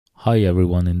Hi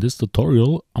everyone, in this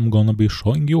tutorial I'm gonna be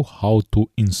showing you how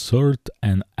to insert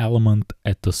an element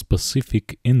at a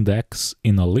specific index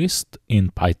in a list in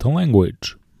Python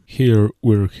language. Here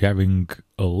we're having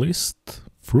a list,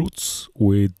 fruits,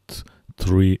 with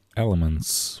 3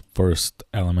 elements. First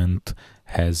element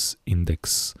has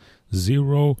index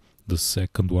 0, the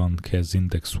second one has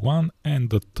index 1 and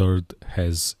the third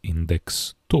has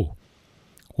index 2.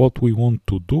 What we want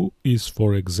to do is,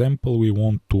 for example, we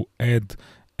want to add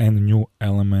a new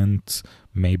element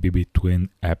maybe between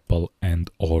apple and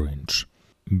orange.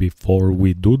 Before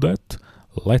we do that,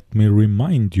 let me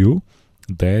remind you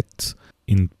that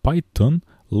in Python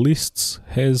lists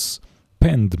has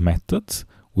append method.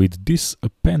 With this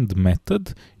append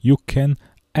method you can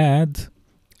add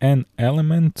an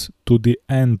element to the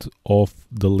end of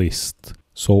the list.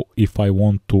 So if I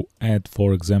want to add,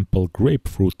 for example,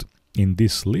 grapefruit in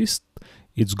this list,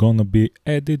 it's gonna be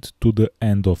added to the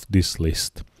end of this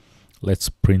list. Let's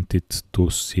print it to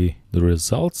see the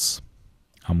results.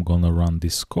 I'm gonna run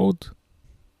this code.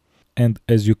 And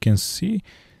as you can see,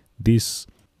 this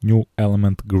new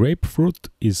element grapefruit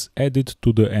is added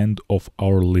to the end of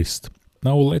our list.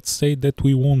 Now let's say that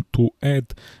we want to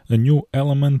add a new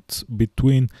element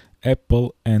between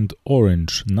apple and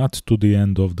orange, not to the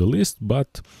end of the list,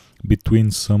 but between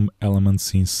some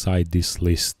elements inside this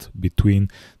list, between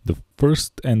the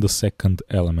first and the second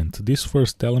element. This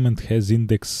first element has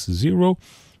index 0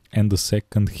 and the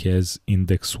second has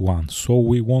index 1. So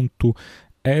we want to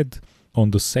add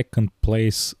on the second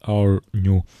place our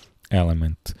new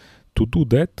element. To do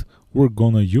that, we're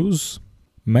gonna use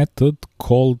method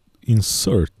called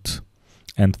insert.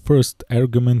 And first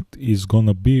argument is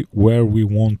gonna be where we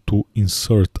want to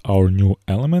insert our new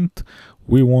element.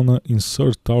 We wanna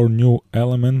insert our new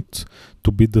element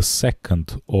to be the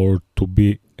second, or to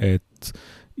be at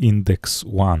index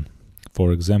 1.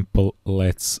 For example,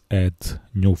 let's add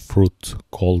new fruit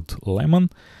called lemon,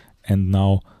 and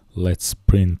now let's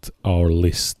print our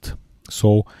list.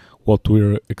 So what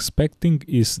we're expecting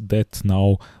is that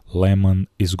now lemon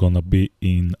is gonna be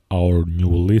in our new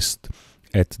list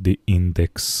at the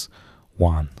index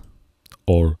 1,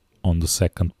 or on the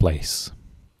second place.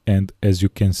 And as you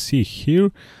can see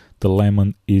here, the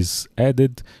lemon is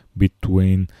added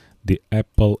between the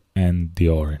apple and the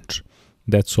orange.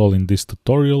 That's all in this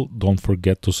tutorial. Don't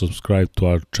forget to subscribe to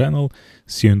our channel.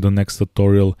 See you in the next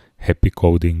tutorial. Happy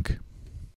coding!